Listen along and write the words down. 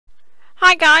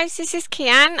Hi guys, this is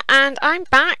Kianne and I'm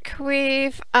back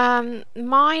with my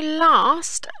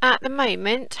last, at the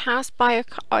moment, house by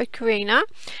Ocarinah.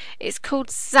 It's called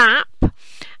Zzzap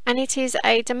and it is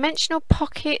a dimensional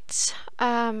pocket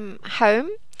home,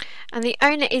 and the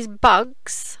owner is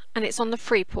Bugz and it's on the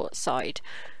Freeport side.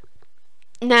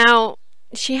 Now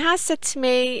she has said to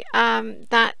me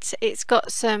that it's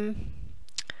got some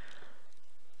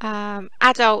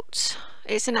adult,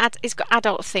 it's got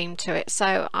adult theme to it,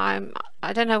 so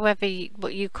I don't know whether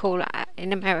what you call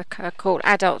in America called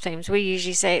adult themes. We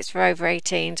usually say it's for over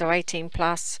 18s or 18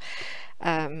 plus.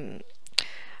 I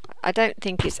don't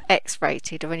think it's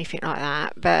X-rated or anything like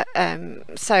that, but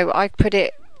so I put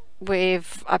it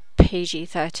with a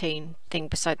PG-13 thing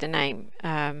beside the name,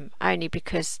 only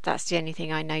because that's the only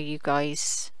thing I know you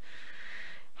guys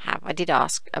have. I did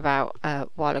ask about a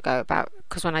while ago about,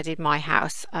 because when I did my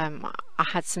house I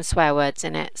had some swear words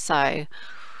in it, so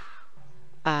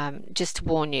just to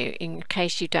warn you in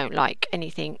case you don't like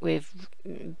anything with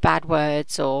bad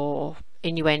words or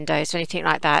innuendos or anything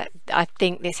like that. I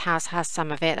think this house has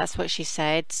some of it, that's what she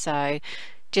said, so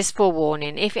just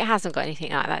forewarning. If it hasn't got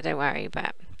anything like that, don't worry,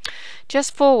 but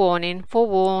just forewarning.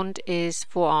 Forewarned is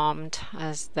forearmed,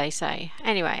 as they say.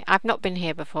 Anyway, I've not been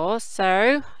here before,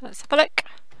 so let's have a look.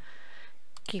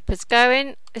 Keep us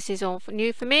going. This is all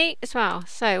new for me as well.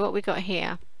 So what we got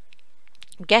here: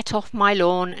 get off my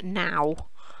lawn now.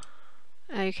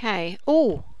 Okay.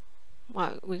 Oh,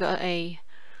 well, we got a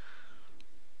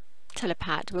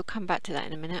telepad. We'll come back to that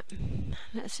in a minute.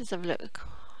 Let's just have a look.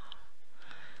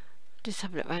 Just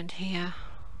have a look around here.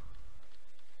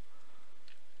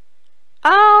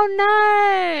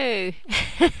 Oh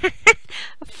no!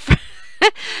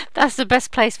 That's the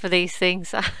best place for these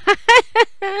things.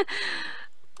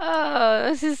 Oh,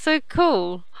 this is so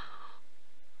cool.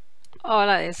 Oh, I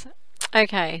like this.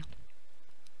 Okay.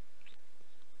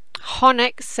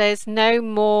 Honex says no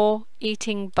more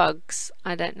eating bugs.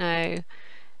 I don't know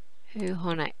who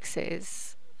Honex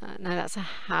is. No, that's a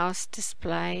house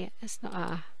display. It's not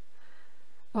a...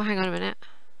 Oh, hang on a minute.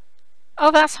 Oh,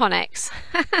 that's Honex.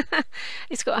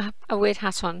 It's got a weird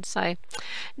hat on. So,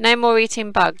 no more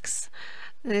eating bugs.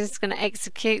 This is going to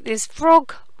execute this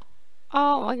frog.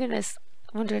 Oh my goodness.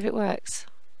 I wonder if it works.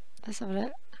 Let's have a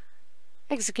look.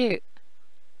 Execute.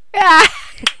 Ah!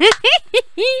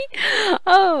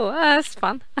 Oh, that's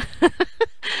fun.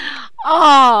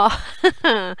 Oh.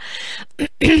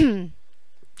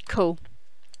 Cool.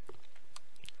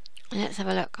 Let's have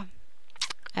a look.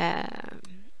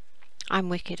 I'm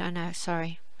wicked, I know,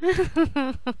 sorry. Let's go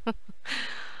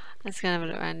and have a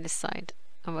look around this side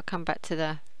and we'll come back to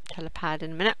the telepad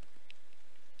in a minute.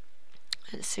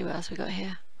 Let's see what else we got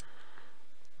here.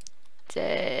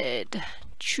 Dead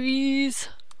trees.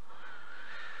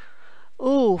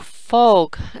 Oh,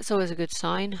 fog. That's always a good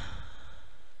sign.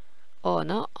 Or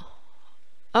not.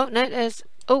 Oh no, there's...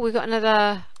 Oh, we got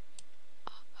another...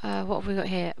 what have we got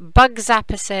here? Bug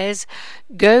Zapper says,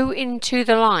 go into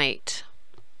the light.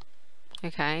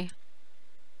 Okay.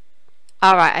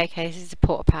 Alright, okay, this is a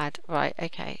porta pad. Right,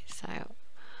 okay, so...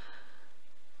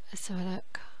 Let's have a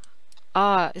look.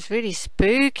 Oh, it's really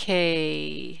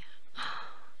spooky.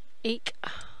 Eek.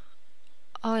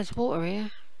 Oh, there's water here.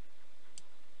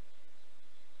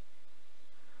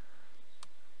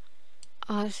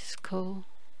 Oh, this is cool.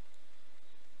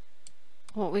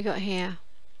 What we got here?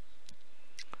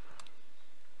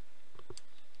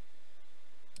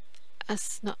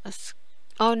 That's not a...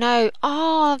 Oh no.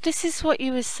 Oh, this is what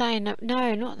you were saying.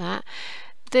 No, not that.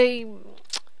 The...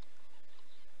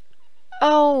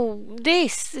 Oh,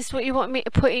 this is what you want me to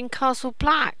put in Castle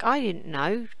Black. I didn't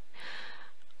know.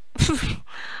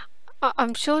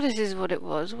 I'm sure this is what it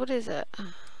was. What is it?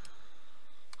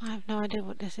 I have no idea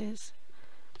what this is.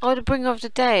 Oh, to bring of the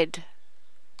dead.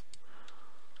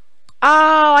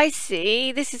 Oh, I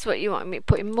see. This is what you want me to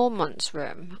put in Mormont's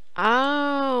room.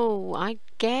 Oh, I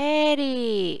get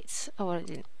it. Oh, well,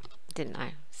 I didn't know.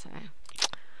 So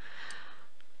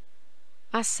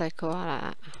that's so cool. I like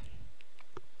that.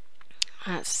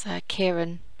 That's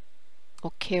Kieran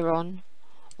or Kiron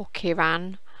or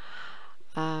Kiran,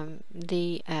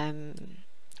 the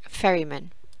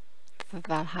ferryman for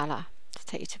Valhalla, to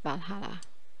take you to Valhalla.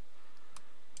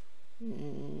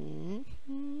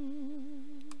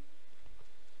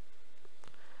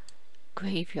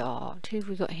 Graveyard. Who have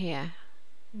we got here?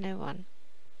 No one.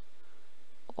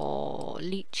 Oh,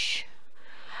 leech.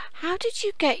 How did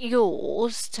you get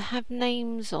yours to have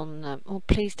names on them? Oh,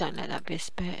 please don't let that be a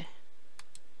spare.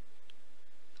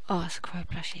 Oh, it's a crow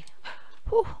plushie.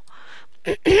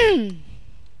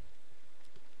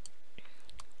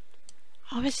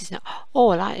 Oh, this is not... Oh,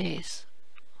 I like this.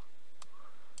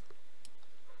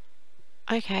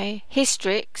 Okay,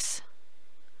 Hystrix.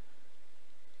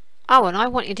 Oh, and I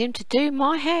wanted him to do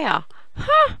my hair.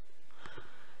 Huh!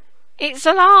 It's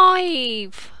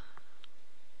alive!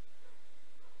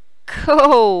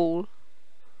 Cool!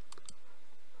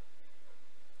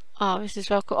 Oh, this is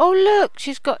well cool. Oh, look!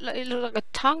 She's got, like, it looks like a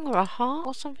tongue or a heart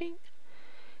or something.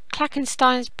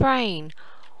 Klackenstein's brain.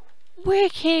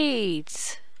 Wicked!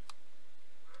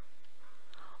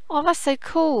 Oh, that's so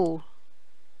cool.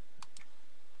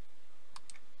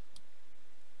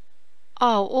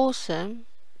 Oh, awesome.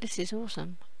 This is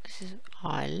awesome.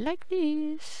 I like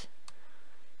this.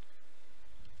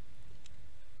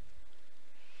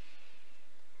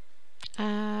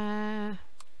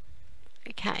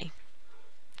 Okay.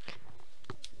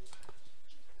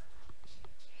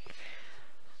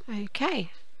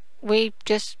 Okay. We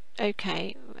just,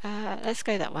 okay. Let's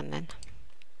go that one then.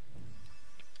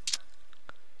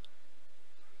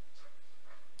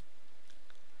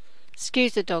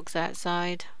 Excuse the dogs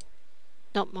outside.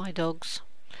 Not my dogs.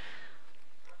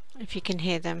 If you can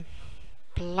hear them.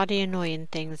 Bloody annoying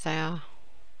things they are.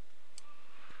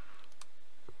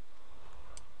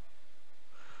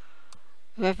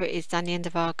 Whoever it is down the end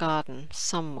of our garden,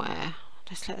 somewhere,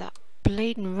 just let that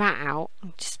bleeding rat out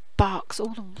and just barks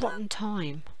all the rotten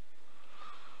time.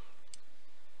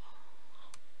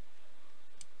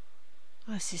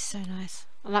 Oh, this is so nice.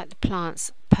 I like the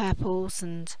plants, purples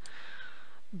and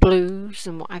blues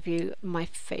and what have you. My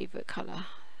favourite colour.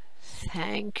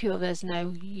 Thank you. There's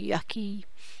no yucky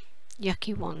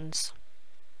ones.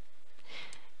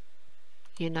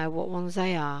 You know what ones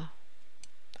they are.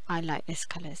 I like these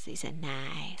colours. These are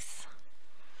nice.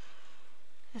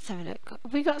 Let's have a look.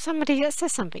 Have we got somebody that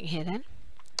says something here then?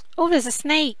 Oh, there's a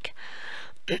snake.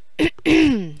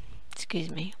 Excuse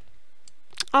me.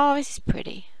 Oh, this is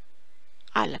pretty.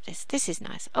 I love this. This is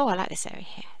nice. Oh, I like this area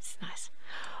here. It's nice.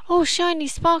 Oh, shiny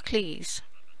sparklies.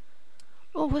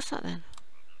 Oh, what's that then?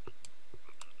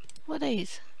 What are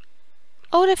these?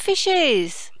 Oh, they're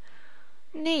fishes.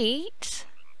 Neat.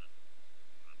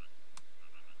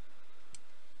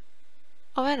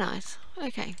 Oh, very nice.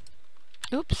 Okay.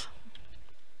 Oops.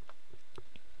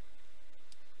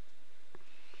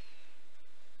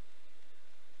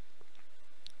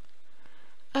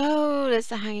 Oh, there's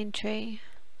the hanging tree.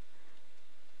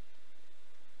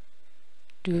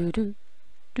 Do do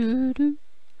do do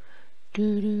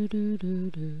do do do do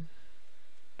do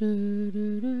do do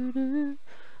do do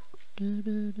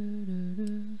do do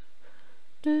do.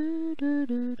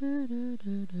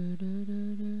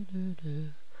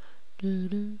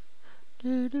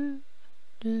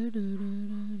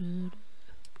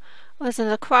 There's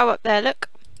another crow up there, look.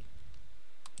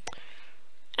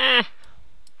 Ah,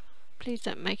 please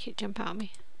don't make it jump out of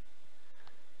me.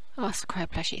 Oh, it's a crow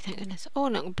plushie, thank goodness. Oh,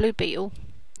 look, a blue beetle.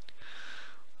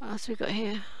 What else we got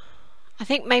here? I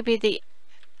think maybe the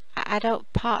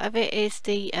adult part of it is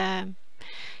the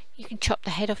you can chop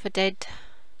the head off a dead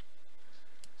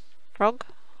frog.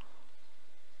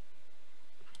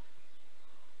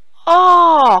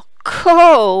 Oh,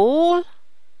 cool!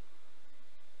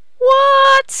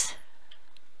 What?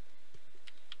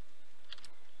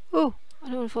 Oh, I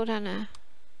don't want to fall down there.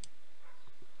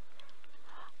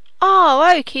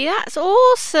 Oh, Oki, that's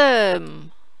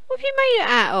awesome! What have you made it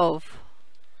out of?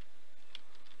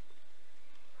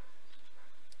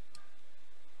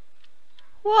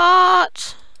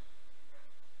 What?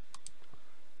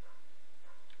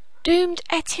 Doomed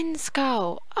Etin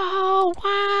skull. Oh,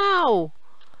 wow!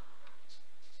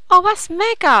 Oh, that's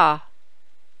mega!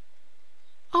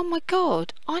 Oh my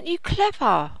god, aren't you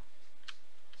clever?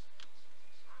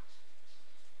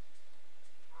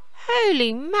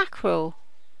 Holy mackerel!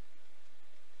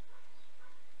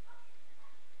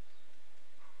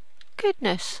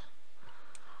 Goodness,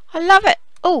 I love it.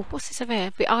 Oh, what's this over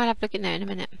here? I'll have a look in there in a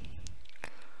minute.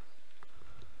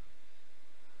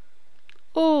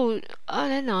 Oh,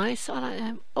 they're nice. I like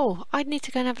them. Oh, I need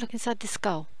to go and have a look inside the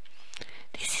skull.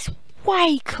 This is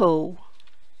way cool.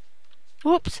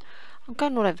 Whoops, I'm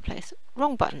going all over the place.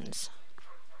 Wrong buttons.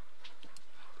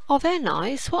 Oh, they're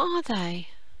nice. What are they?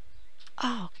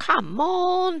 Oh, come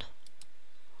on.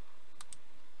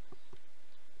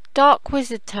 Dark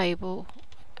wizard table.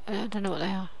 I don't know what they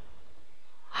are.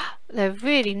 They're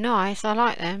really nice. I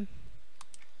like them.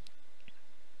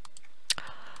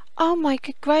 Oh my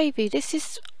good gravy. This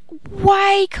is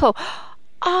way cool.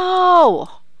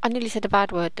 Oh, I nearly said a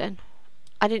bad word then.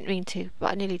 I didn't mean to,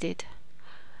 but I nearly did.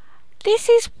 This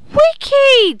is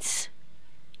wicked.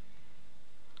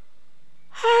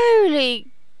 Holy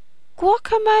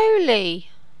guacamole.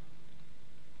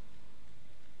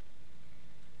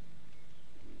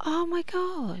 Oh my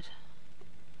god.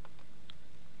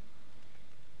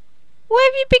 Where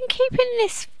have you been keeping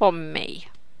this from me?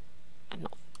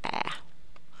 Not fair.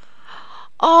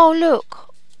 Oh,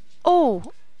 look. Oh,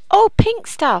 pink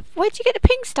stuff. Where'd you get the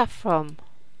pink stuff from?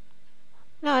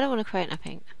 No, I don't want to create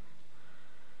nothing.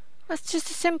 That's just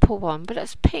a simple one, but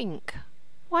that's pink.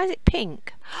 Why is it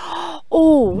pink?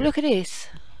 Oh, look at this.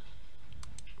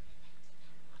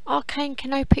 Arcane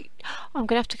Canopy. I'm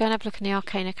going to have to go and have a look in the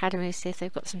Arcane Academy to see if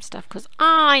they've got some stuff, because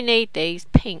I need these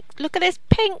pink. Look at this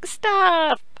pink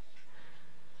stuff.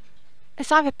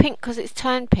 It's either pink because it's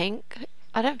turned pink.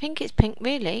 I don't think it's pink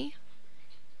really.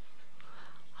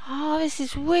 Oh, this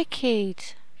is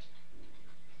wicked.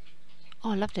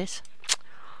 Oh, I love this.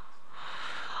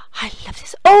 I love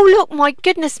this. Oh, look, my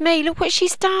goodness me. Look what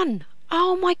she's done.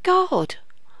 Oh, my God.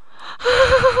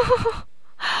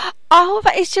 Oh,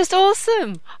 that is just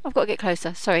awesome. I've got to get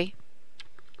closer. Sorry.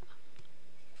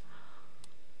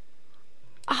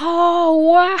 Oh,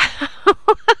 wow.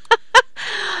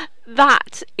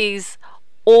 That is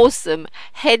awesome.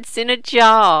 Heads in a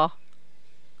jar.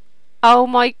 Oh,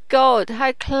 my God.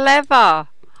 How clever.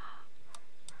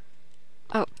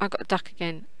 Oh, I got a duck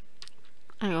again.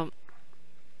 Hang on.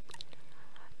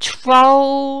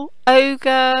 Troll,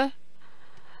 ogre.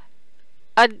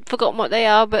 I'd forgotten what they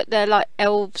are, but they're like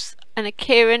elves. And a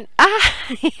Kieran.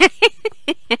 Ah!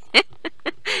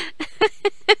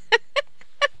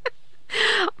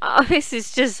 Oh, this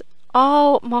is just.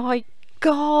 Oh my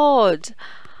God.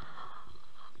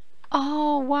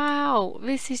 Oh wow.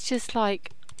 This is just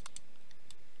like.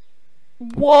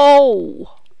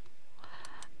 Whoa.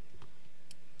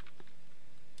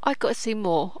 I got to see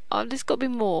more. Oh, there's got to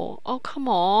be more. Oh, come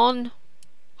on.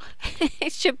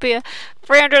 It should be a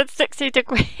 360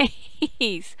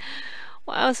 degrees.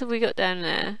 What else have we got down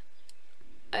there?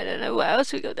 I don't know what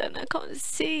else we got down there. I can't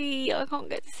see. I can't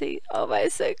get to see. Oh, that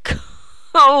is so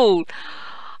cold.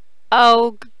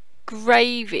 Oh,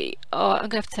 gravy. Oh, I'm going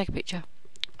to have to take a picture.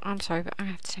 I'm sorry, but I'm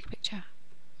going to have to take a picture.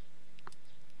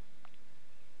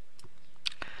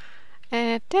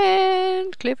 And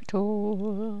then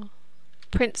Clipper.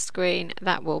 Print screen.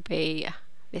 That will be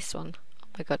this one. Oh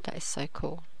my God, that is so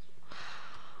cool.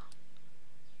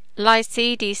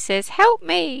 Lycides says, help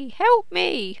me, help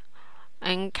me.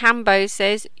 And Cambo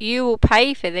says, you will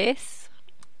pay for this.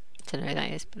 I don't know who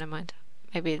that is, but never mind.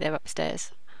 Maybe they're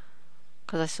upstairs.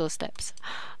 Because I saw steps.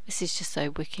 This is just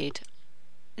so wicked.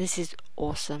 This is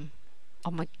awesome.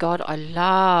 Oh my God, I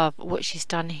love what she's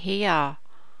done here.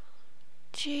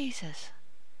 Jesus.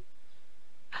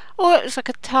 Oh, it looks like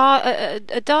a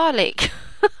Dalek.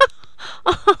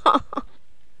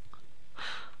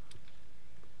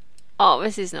 Oh,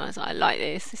 this is nice. I like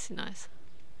this. This is nice.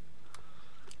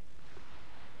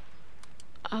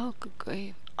 Oh, good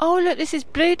grief. Oh, look, this is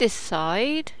blue this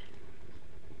side.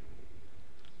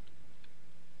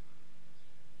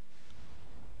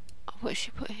 Oh, what's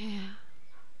she put here?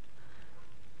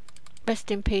 Rest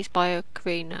in peace by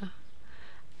Ocarinah.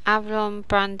 Avalon,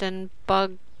 Brandon,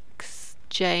 Bugz,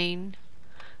 Jane,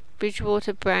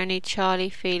 Bridgewater, Brownie, Charlie,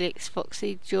 Felix,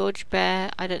 Foxy, George Bear.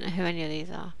 I don't know who any of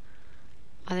these are.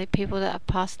 Are they people that have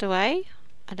passed away?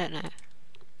 I don't know.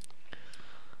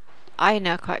 I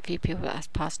know quite a few people that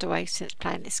have passed away since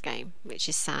playing this game, which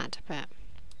is sad, but...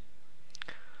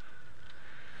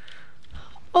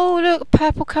 Oh, look, a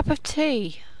purple cup of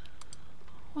tea.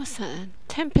 What's that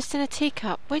then? 10% in a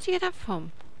teacup. Where'd you get that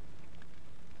from?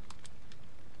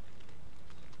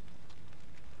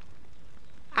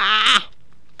 Ah!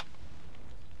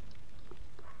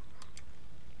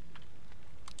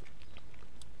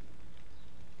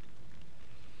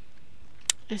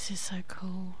 This is so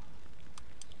cool.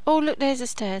 Oh, look, there's the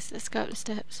stairs. Let's go up the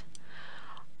steps.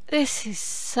 This is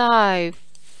so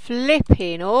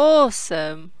flipping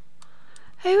awesome.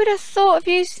 Who would have thought of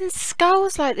using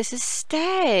skulls like this as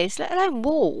stairs, let alone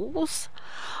walls?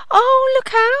 Oh,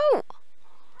 look out!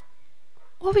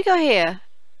 What have we got here?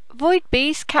 Void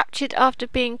beast captured after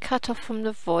being cut off from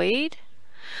the void.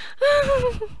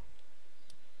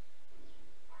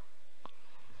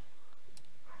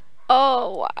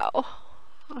 Oh, wow.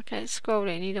 Okay,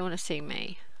 scrolling. You don't want to see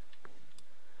me.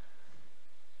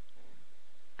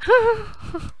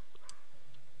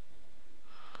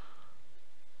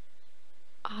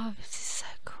 Oh, this is so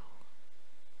cool.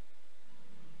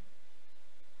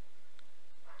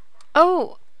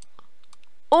 Oh!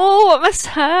 Oh, it must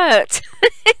hurt.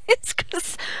 It's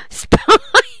because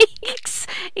spikes.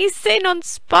 He's sitting on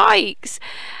spikes.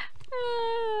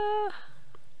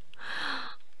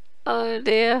 Oh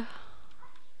dear.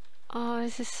 Oh,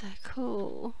 this is so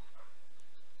cool.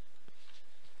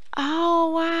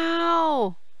 Oh,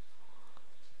 wow.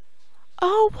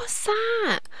 Oh, what's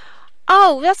that?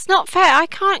 Oh, that's not fair. I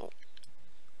can't.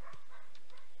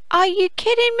 Are you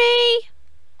kidding me?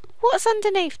 What's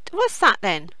underneath? What's that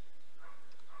then?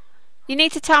 You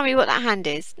need to tell me what that hand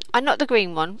is. Not the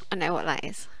green one. I know what that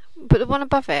is. But the one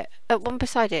above it. One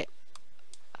beside it.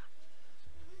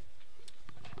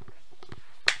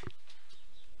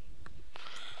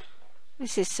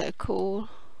 This is so cool.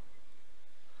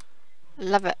 I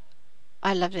love it.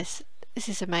 I love this. This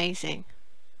is amazing.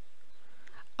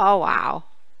 Oh wow.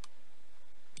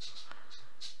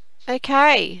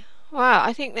 Okay. Wow,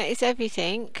 I think that is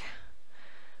everything.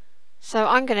 So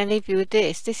I'm going to leave you with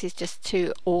this. This is just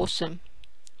too awesome.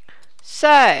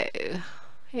 So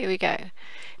here we go.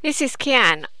 This is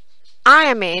Kianne. I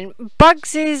am in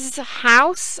Bugz's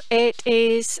house. It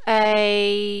is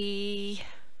a...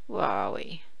 where are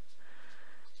we?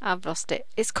 I've lost it.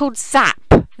 It's called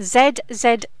Zzzap.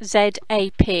 Z-Z-Z-A-P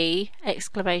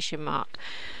exclamation mark.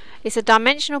 It's a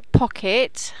dimensional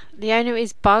pocket. The owner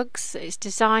is Bugz. It's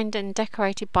designed and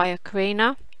decorated by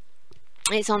Ocarinah.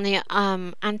 It's on the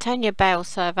Antonia Bayle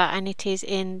server, and it is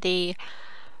in the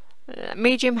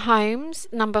medium homes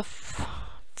number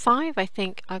 5, I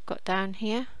think I've got down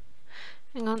here.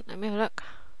 Hang on, let me have a look.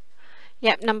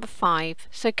 Yep, number 5.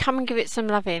 So come and give it some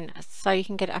loving so you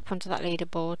can get it up onto that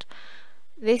leaderboard.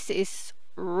 This is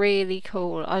really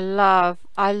cool. I love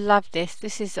this.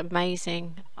 This is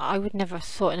amazing. I would never have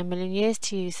thought in a million years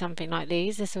to use something like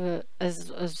these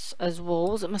as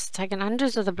walls. It must have taken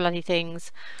hundreds of the bloody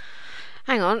things.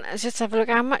 Hang on, let's just have a look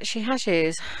how much she has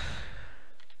used.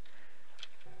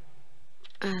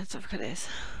 Let's have a look at this.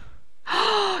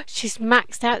 She's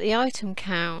maxed out the item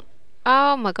count.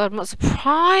 Oh my god, I'm not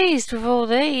surprised with all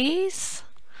these.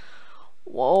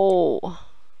 Whoa,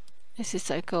 this is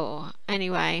so cool.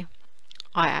 Anyway,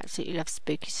 I absolutely love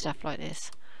spooky stuff like this.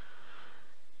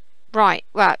 Right,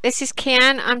 well, this is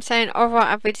Kianne. I'm saying alright,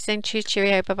 I'll be saying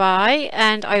cheerio, bye bye,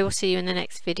 and I will see you in the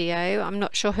next video. I'm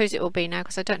not sure whose it will be now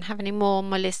because I don't have any more on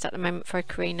my list at the moment for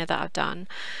Ocarinah that I've done.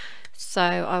 So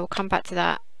I will come back to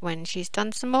that when she's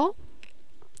done some more.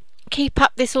 Keep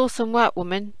up this awesome work,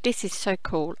 woman. This is so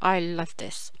cool. I love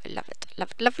this. I love it.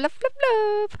 Love it. Love, love, love,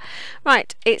 love.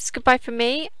 Right, it's goodbye from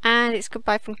me and it's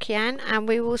goodbye from Kianne, and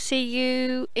we will see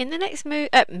you in the next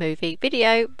movie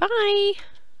video. Bye.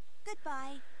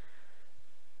 Goodbye.